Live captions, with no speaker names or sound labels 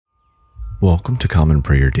Welcome to Common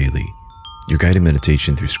Prayer Daily, your guided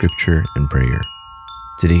meditation through scripture and prayer.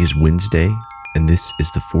 Today is Wednesday, and this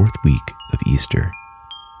is the fourth week of Easter.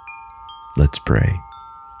 Let's pray.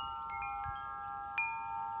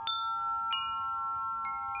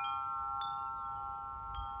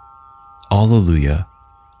 Alleluia!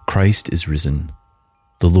 Christ is risen.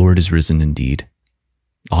 The Lord is risen indeed.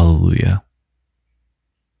 Alleluia!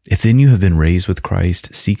 If then you have been raised with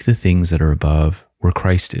Christ, seek the things that are above, where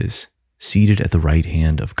Christ is, seated at the right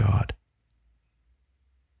hand of God.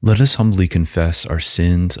 Let us humbly confess our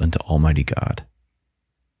sins unto Almighty God.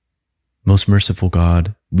 Most merciful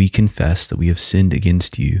God, we confess that we have sinned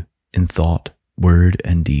against you in thought, word,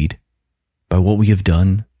 and deed, by what we have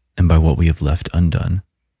done and by what we have left undone.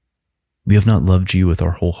 We have not loved you with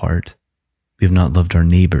our whole heart. We have not loved our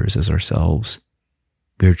neighbors as ourselves.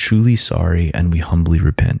 We are truly sorry and we humbly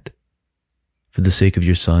repent. For the sake of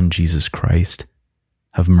your Son, Jesus Christ,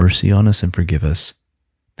 have mercy on us and forgive us,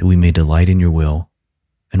 that we may delight in your will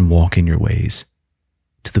and walk in your ways,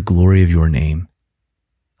 to the glory of your name.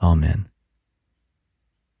 Amen.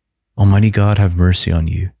 Almighty God, have mercy on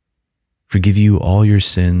you, forgive you all your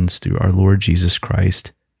sins through our Lord Jesus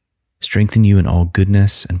Christ, strengthen you in all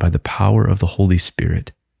goodness, and by the power of the Holy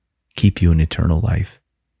Spirit, keep you in eternal life.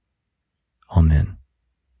 Amen.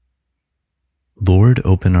 Lord,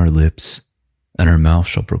 open our lips, and our mouth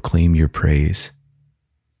shall proclaim your praise.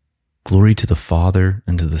 Glory to the Father,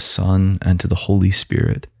 and to the Son, and to the Holy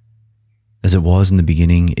Spirit, as it was in the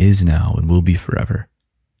beginning, is now, and will be forever.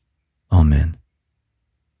 Amen.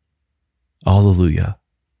 Alleluia!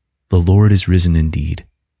 The Lord is risen indeed.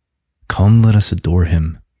 Come, let us adore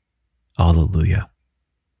him. Alleluia!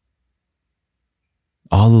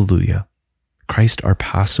 Alleluia! Christ our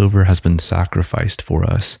Passover has been sacrificed for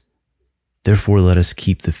us. Therefore let us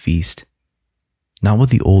keep the feast, not with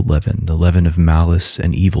the old leaven, the leaven of malice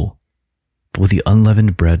and evil, but with the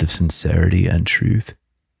unleavened bread of sincerity and truth.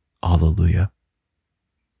 Alleluia!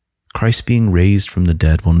 Christ being raised from the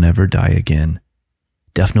dead will never die again.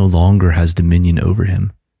 Death no longer has dominion over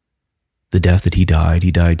him. The death that he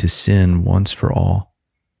died to sin once for all.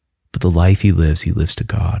 But the life he lives to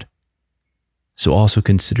God. So also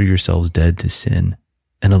consider yourselves dead to sin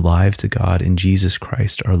and alive to God in Jesus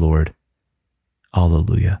Christ our Lord.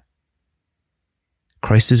 Alleluia!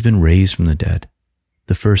 Christ has been raised from the dead,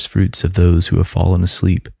 the first fruits of those who have fallen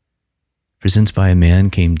asleep. For since by a man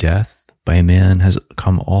came death, by a man has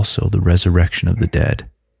come also the resurrection of the dead.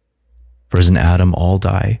 For as in Adam all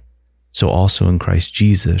die, so also in Christ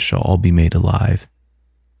Jesus shall all be made alive.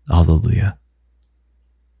 Alleluia!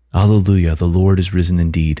 Alleluia! The Lord is risen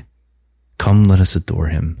indeed. Come, let us adore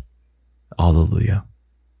him. Alleluia!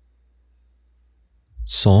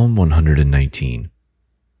 Psalm 119,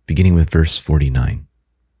 beginning with verse 49.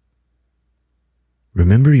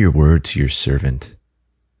 Remember your word to your servant,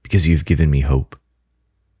 because you have given me hope.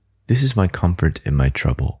 This is my comfort in my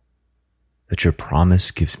trouble, that your promise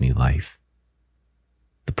gives me life.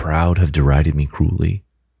 The proud have derided me cruelly,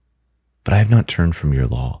 but I have not turned from your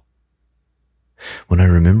law. When I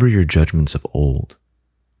remember your judgments of old,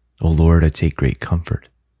 O Lord, I take great comfort.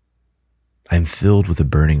 I am filled with a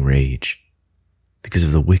burning rage because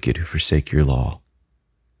of the wicked who forsake your law.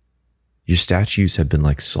 Your statutes have been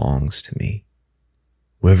like songs to me,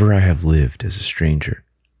 wherever I have lived as a stranger.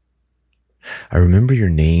 I remember your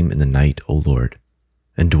name in the night, O Lord,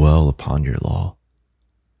 and dwell upon your law.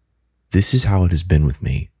 This is how it has been with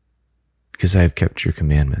me, because I have kept your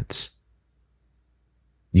commandments.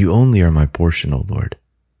 You only are my portion, O Lord.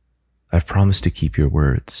 I have promised to keep your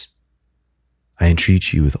words. I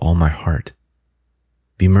entreat you with all my heart.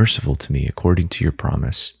 Be merciful to me according to your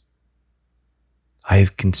promise. I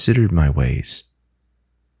have considered my ways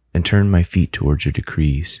and turned my feet towards your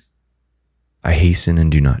decrees. I hasten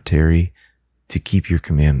and do not tarry to keep your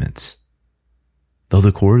commandments. Though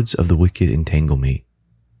the cords of the wicked entangle me,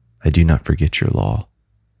 I do not forget your law.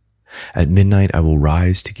 At midnight I will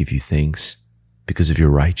rise to give you thanks because of your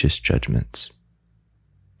righteous judgments.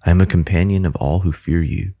 I am a companion of all who fear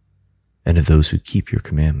you and of those who keep your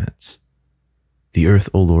commandments. The earth,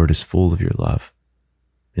 O Lord, is full of your love.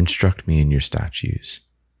 Instruct me in your statutes.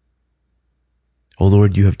 O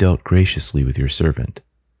Lord, you have dealt graciously with your servant,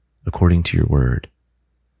 according to your word.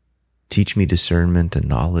 Teach me discernment and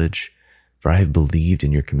knowledge, for I have believed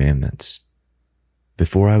in your commandments.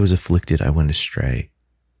 Before I was afflicted, I went astray,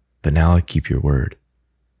 but now I keep your word.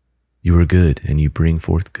 You are good, and you bring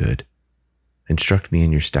forth good. Instruct me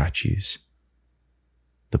in your statutes.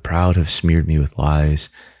 The proud have smeared me with lies,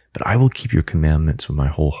 but I will keep your commandments with my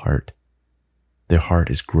whole heart. Their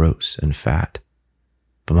heart is gross and fat,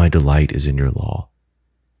 but my delight is in your law.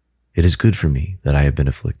 It is good for me that I have been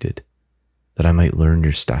afflicted, that I might learn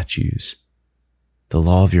your statutes. The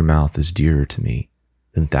law of your mouth is dearer to me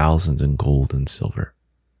than thousands in gold and silver.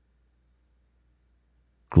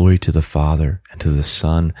 Glory to the Father, and to the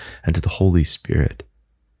Son, and to the Holy Spirit,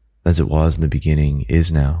 as it was in the beginning,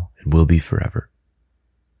 is now, and will be forever.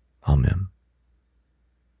 Amen.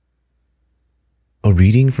 A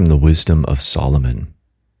reading from the Wisdom of Solomon,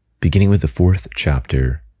 beginning with the 4th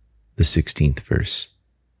chapter, the 16th verse.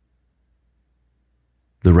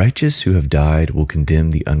 The righteous who have died will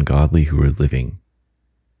condemn the ungodly who are living,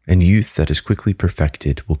 and youth that is quickly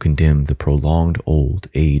perfected will condemn the prolonged old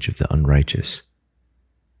age of the unrighteous.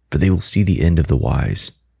 For they will see the end of the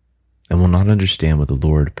wise, and will not understand what the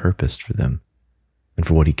Lord purposed for them, and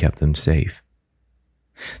for what he kept them safe.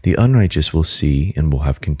 The unrighteous will see and will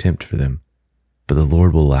have contempt for them, but the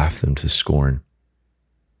Lord will laugh them to scorn.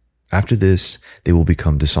 After this, they will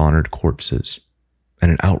become dishonored corpses,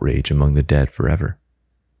 and an outrage among the dead forever,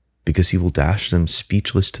 because he will dash them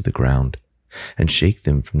speechless to the ground, and shake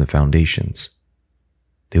them from the foundations.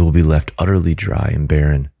 They will be left utterly dry and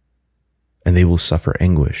barren, and they will suffer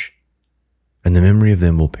anguish, and the memory of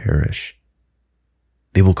them will perish.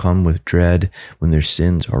 They will come with dread when their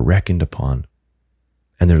sins are reckoned upon,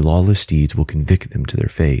 and their lawless deeds will convict them to their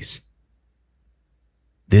face.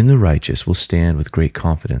 Then the righteous will stand with great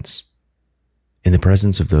confidence in the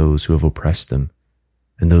presence of those who have oppressed them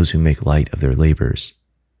and those who make light of their labors.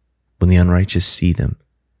 When the unrighteous see them,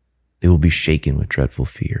 they will be shaken with dreadful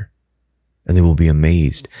fear, and they will be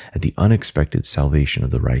amazed at the unexpected salvation of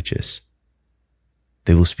the righteous.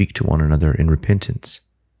 They will speak to one another in repentance,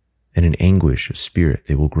 and in anguish of spirit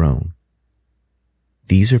they will groan.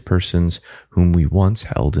 These are persons whom we once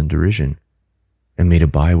held in derision, and made a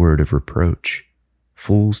byword of reproach.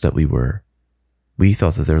 Fools that we were, we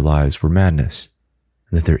thought that their lives were madness,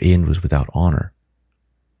 and that their end was without honor.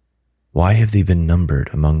 Why have they been numbered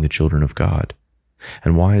among the children of God?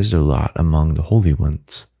 And why is their lot among the holy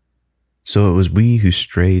ones? So it was we who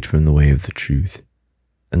strayed from the way of the truth,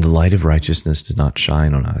 and the light of righteousness did not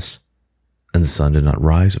shine on us, and the sun did not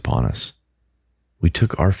rise upon us. We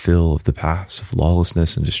took our fill of the paths of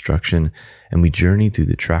lawlessness and destruction, and we journeyed through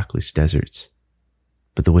the trackless deserts.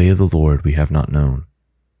 But the way of the Lord we have not known.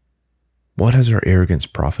 What has our arrogance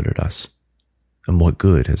profited us? And what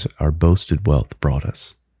good has our boasted wealth brought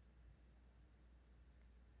us?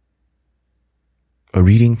 A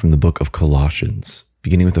reading from the book of Colossians,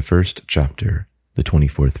 beginning with the 1st chapter, the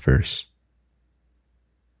 24th verse.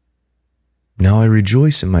 Now I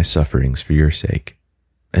rejoice in my sufferings for your sake,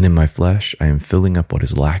 and in my flesh I am filling up what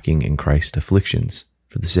is lacking in Christ's afflictions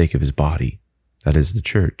for the sake of his body, that is the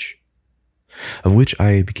church, of which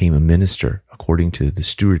I became a minister according to the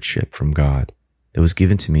stewardship from God that was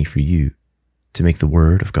given to me for you, to make the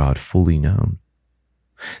word of God fully known,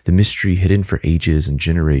 the mystery hidden for ages and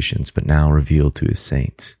generations, but now revealed to his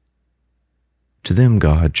saints. To them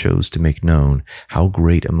God chose to make known how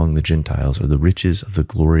great among the Gentiles are the riches of the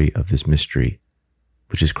glory of this mystery,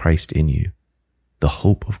 which is Christ in you, the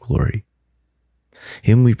hope of glory.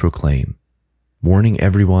 Him we proclaim, warning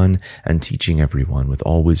everyone and teaching everyone with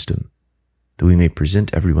all wisdom, that we may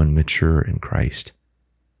present everyone mature in Christ.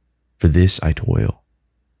 For this I toil,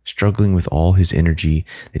 struggling with all his energy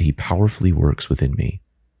that he powerfully works within me.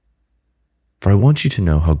 For I want you to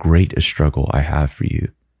know how great a struggle I have for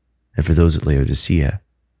you, and for those at Laodicea,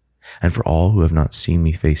 and for all who have not seen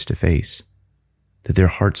me face to face, that their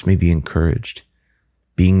hearts may be encouraged,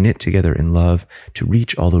 being knit together in love to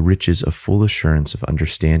reach all the riches of full assurance of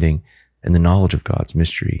understanding and the knowledge of God's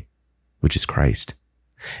mystery, which is Christ,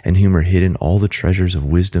 in whom are hidden all the treasures of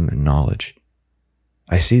wisdom and knowledge.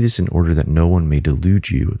 I say this in order that no one may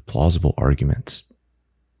delude you with plausible arguments.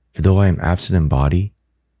 For though I am absent in body,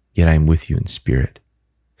 yet I am with you in spirit,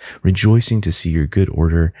 rejoicing to see your good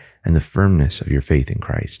order and the firmness of your faith in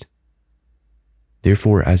Christ.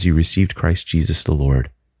 Therefore, as you received Christ Jesus the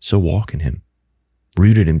Lord, so walk in him,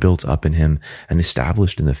 rooted and built up in him and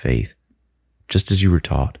established in the faith, just as you were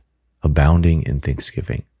taught, abounding in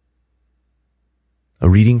thanksgiving. A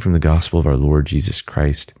reading from the Gospel of our Lord Jesus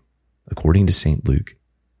Christ, according to St. Luke,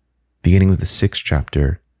 beginning with the 6th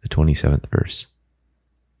chapter, the 27th verse.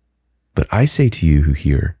 But I say to you who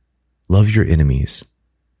hear, love your enemies,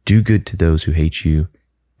 do good to those who hate you,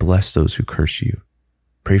 bless those who curse you,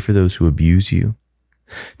 pray for those who abuse you.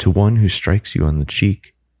 To one who strikes you on the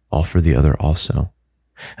cheek, offer the other also.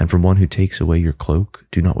 And from one who takes away your cloak,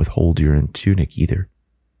 do not withhold your tunic either.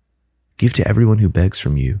 Give to everyone who begs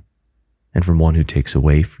from you, and from one who takes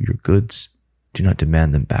away your goods, do not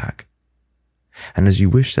demand them back. And as you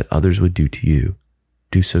wish that others would do to you,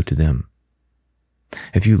 do so to them.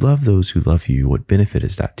 If you love those who love you, what benefit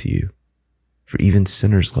is that to you? For even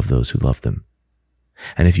sinners love those who love them.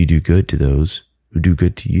 And if you do good to those who do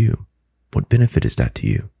good to you, what benefit is that to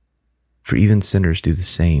you? For even sinners do the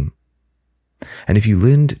same. And if you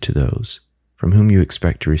lend to those from whom you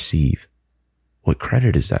expect to receive, what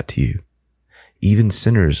credit is that to you? Even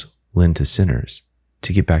sinners lend to sinners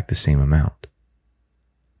to get back the same amount.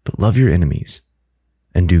 But love your enemies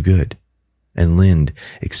and do good and lend,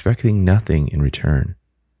 expecting nothing in return,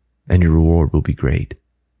 and your reward will be great,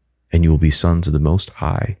 and you will be sons of the Most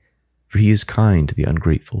High, for he is kind to the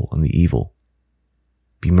ungrateful and the evil.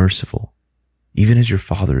 Be merciful, even as your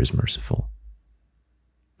Father is merciful.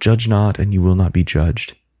 Judge not, and you will not be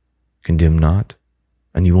judged. Condemn not,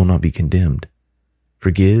 and you will not be condemned.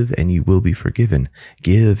 Forgive, and you will be forgiven.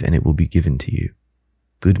 Give, and it will be given to you.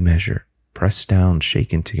 Good measure, pressed down,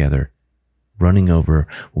 shaken together, running over,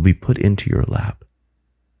 will be put into your lap.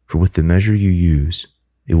 For with the measure you use,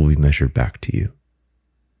 it will be measured back to you.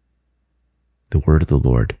 The word of the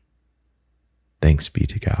Lord. Thanks be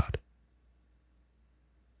to God.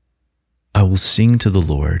 I will sing to the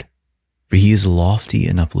Lord, for he is lofty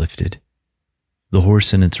and uplifted. The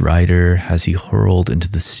horse and its rider has he hurled into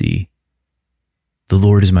the sea. The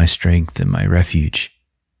Lord is my strength and my refuge.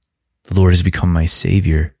 The Lord has become my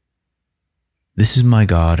Savior. This is my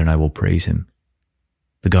God, and I will praise him,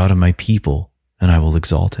 the God of my people, and I will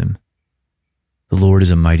exalt him. The Lord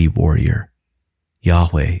is a mighty warrior.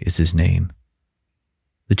 Yahweh is his name.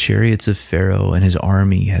 The chariots of Pharaoh and his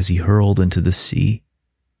army has he hurled into the sea.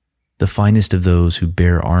 The finest of those who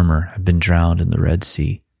bear armor have been drowned in the Red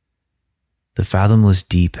Sea. The fathomless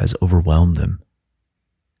deep has overwhelmed them.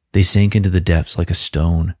 They sank into the depths like a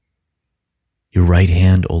stone. Your right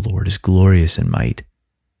hand, O Lord, is glorious in might.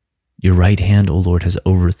 Your right hand, O Lord, has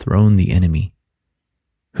overthrown the enemy.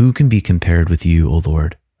 Who can be compared with you, O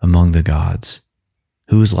Lord, among the gods?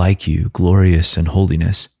 Who is like you, glorious in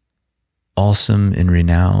holiness, awesome in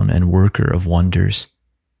renown, and worker of wonders?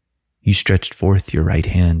 You stretched forth your right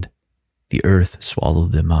hand. The earth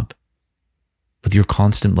swallowed them up. With your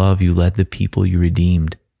constant love, you led the people you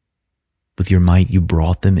redeemed. With your might, you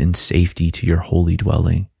brought them in safety to your holy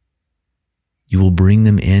dwelling. You will bring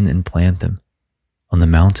them in and plant them on the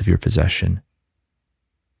mount of your possession,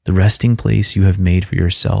 the resting place you have made for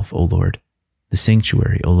yourself, O Lord, the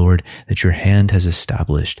sanctuary, O Lord, that your hand has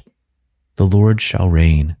established. The Lord shall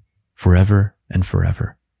reign forever and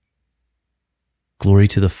forever. Glory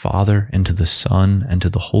to the Father, and to the Son, and to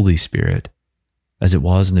the Holy Spirit, as it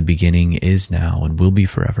was in the beginning, is now, and will be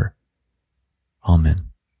forever. Amen.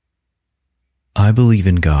 I believe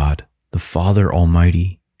in God, the Father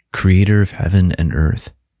Almighty, creator of heaven and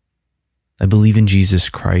earth. I believe in Jesus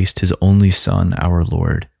Christ, his only Son, our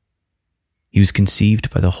Lord. He was conceived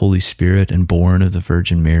by the Holy Spirit and born of the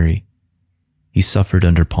Virgin Mary. He suffered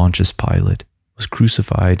under Pontius Pilate, was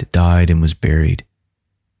crucified, died, and was buried.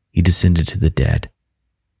 He descended to the dead.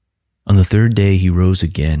 On the third day he rose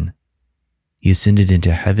again. He ascended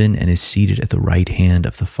into heaven and is seated at the right hand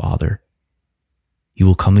of the Father. He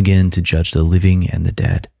will come again to judge the living and the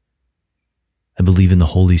dead. I believe in the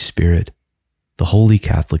Holy Spirit, the Holy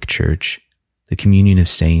Catholic Church, the communion of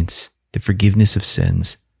saints, the forgiveness of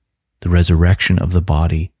sins, the resurrection of the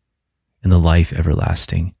body, and the life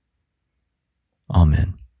everlasting.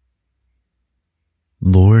 Amen.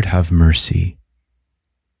 Lord, have mercy.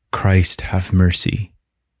 Christ, have mercy.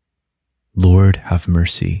 Lord, have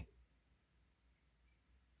mercy.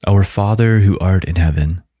 Our Father, who art in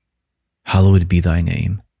heaven, hallowed be thy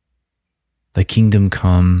name. Thy kingdom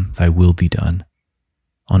come, thy will be done,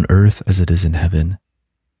 on earth as it is in heaven.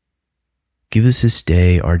 Give us this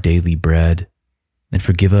day our daily bread, and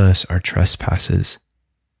forgive us our trespasses,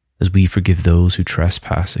 as we forgive those who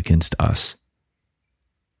trespass against us.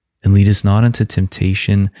 And lead us not into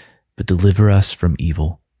temptation, but deliver us from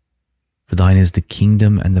evil. For thine is the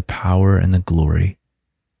kingdom and the power and the glory,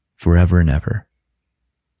 forever and ever.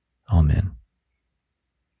 Amen.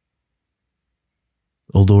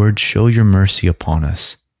 O Lord, show your mercy upon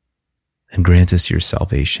us, and grant us your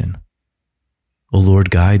salvation. O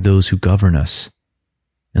Lord, guide those who govern us,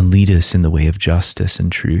 and lead us in the way of justice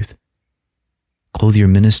and truth. Clothe your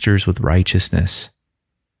ministers with righteousness,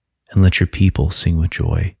 and let your people sing with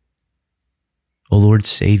joy. O Lord,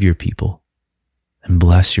 save your people, and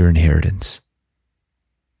bless your inheritance.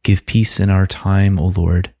 Give peace in our time, O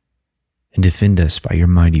Lord, and defend us by your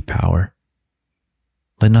mighty power.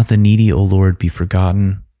 Let not the needy, O Lord, be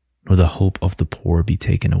forgotten, nor the hope of the poor be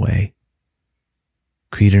taken away.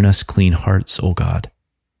 Create in us clean hearts, O God,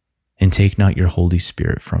 and take not your Holy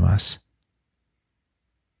Spirit from us.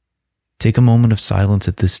 Take a moment of silence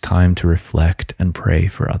at this time to reflect and pray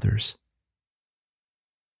for others.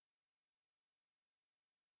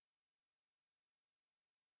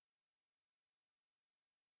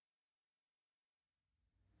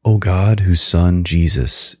 O God, whose Son,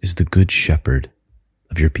 Jesus, is the good shepherd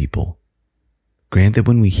of your people, grant that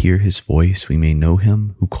when we hear his voice, we may know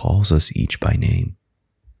him who calls us each by name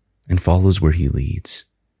and follows where he leads,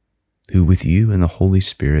 who with you and the Holy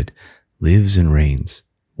Spirit lives and reigns,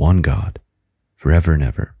 one God, forever and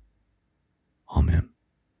ever. Amen.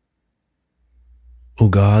 O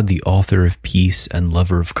God, the author of peace and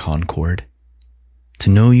lover of concord, to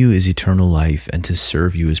know you is eternal life, and to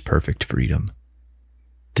serve you is perfect freedom.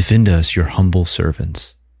 Defend us, your humble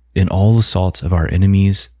servants, in all assaults of our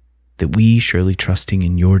enemies, that we, surely trusting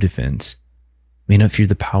in your defense, may not fear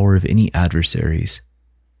the power of any adversaries,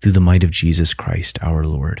 through the might of Jesus Christ our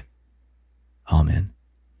Lord. Amen.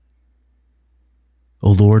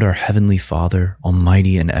 O Lord, our heavenly Father,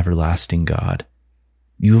 almighty and everlasting God,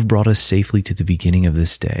 you have brought us safely to the beginning of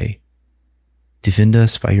this day. Defend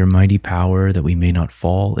us by your mighty power, that we may not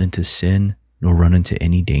fall into sin nor run into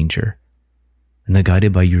any danger, and that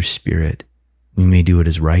guided by your Spirit, we may do what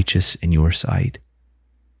is righteous in your sight.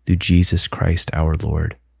 Through Jesus Christ our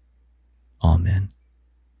Lord. Amen.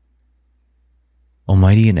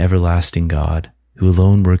 Almighty and everlasting God, who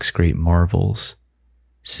alone works great marvels,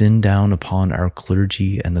 send down upon our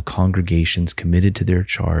clergy and the congregations committed to their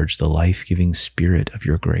charge the life-giving Spirit of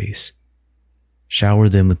your grace. Shower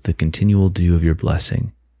them with the continual dew of your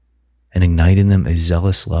blessing, and ignite in them a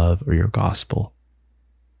zealous love of your gospel.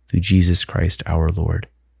 Through Jesus Christ our Lord.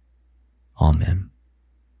 Amen.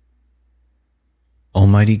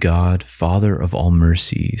 Almighty God, Father of all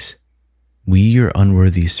mercies, we, your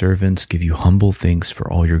unworthy servants, give you humble thanks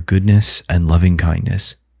for all your goodness and loving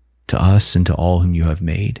kindness to us and to all whom you have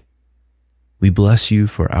made. We bless you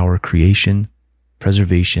for our creation,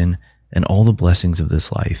 preservation, and all the blessings of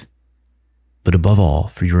this life, but above all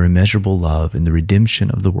for your immeasurable love in the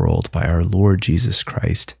redemption of the world by our Lord Jesus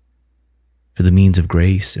Christ, for the means of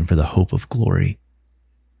grace and for the hope of glory.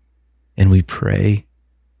 And we pray,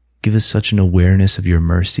 give us such an awareness of your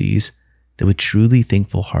mercies that with truly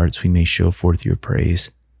thankful hearts we may show forth your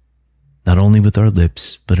praise, not only with our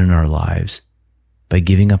lips, but in our lives, by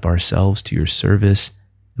giving up ourselves to your service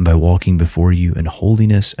and by walking before you in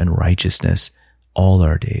holiness and righteousness all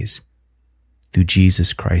our days. Through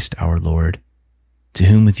Jesus Christ our Lord, to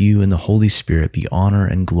whom with you and the Holy Spirit be honor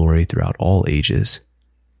and glory throughout all ages.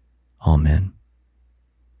 Amen.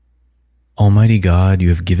 Almighty God, you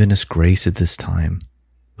have given us grace at this time,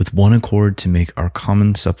 with one accord to make our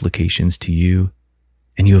common supplications to you,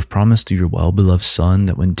 and you have promised through your well-beloved Son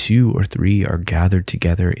that when 2 or 3 are gathered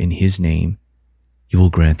together in his name, you will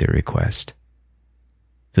grant their request.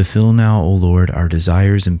 Fulfill now, O Lord, our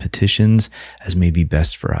desires and petitions as may be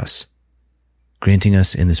best for us, granting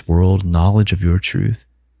us in this world knowledge of your truth,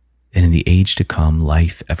 and in the age to come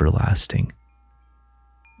life everlasting.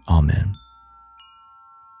 Amen.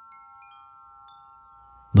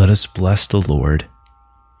 Let us bless the Lord.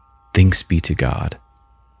 Thanks be to God.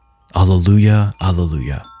 Alleluia,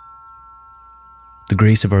 alleluia. The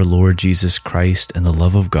grace of our Lord Jesus Christ and the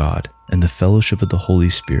love of God and the fellowship of the Holy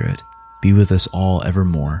Spirit be with us all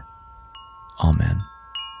evermore. Amen.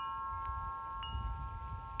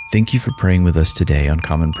 Thank you for praying with us today on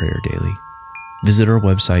Common Prayer Daily. Visit our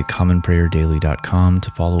website commonprayerdaily.com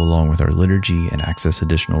to follow along with our liturgy and access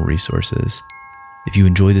additional resources. If you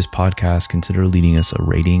enjoy this podcast, consider leaving us a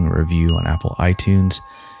rating or review on Apple iTunes,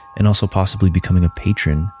 and also possibly becoming a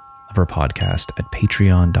patron of our podcast at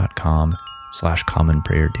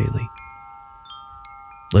patreon.com/commonprayerdaily.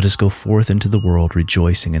 Let us go forth into the world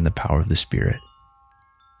rejoicing in the power of the Spirit.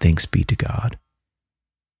 Thanks be to God.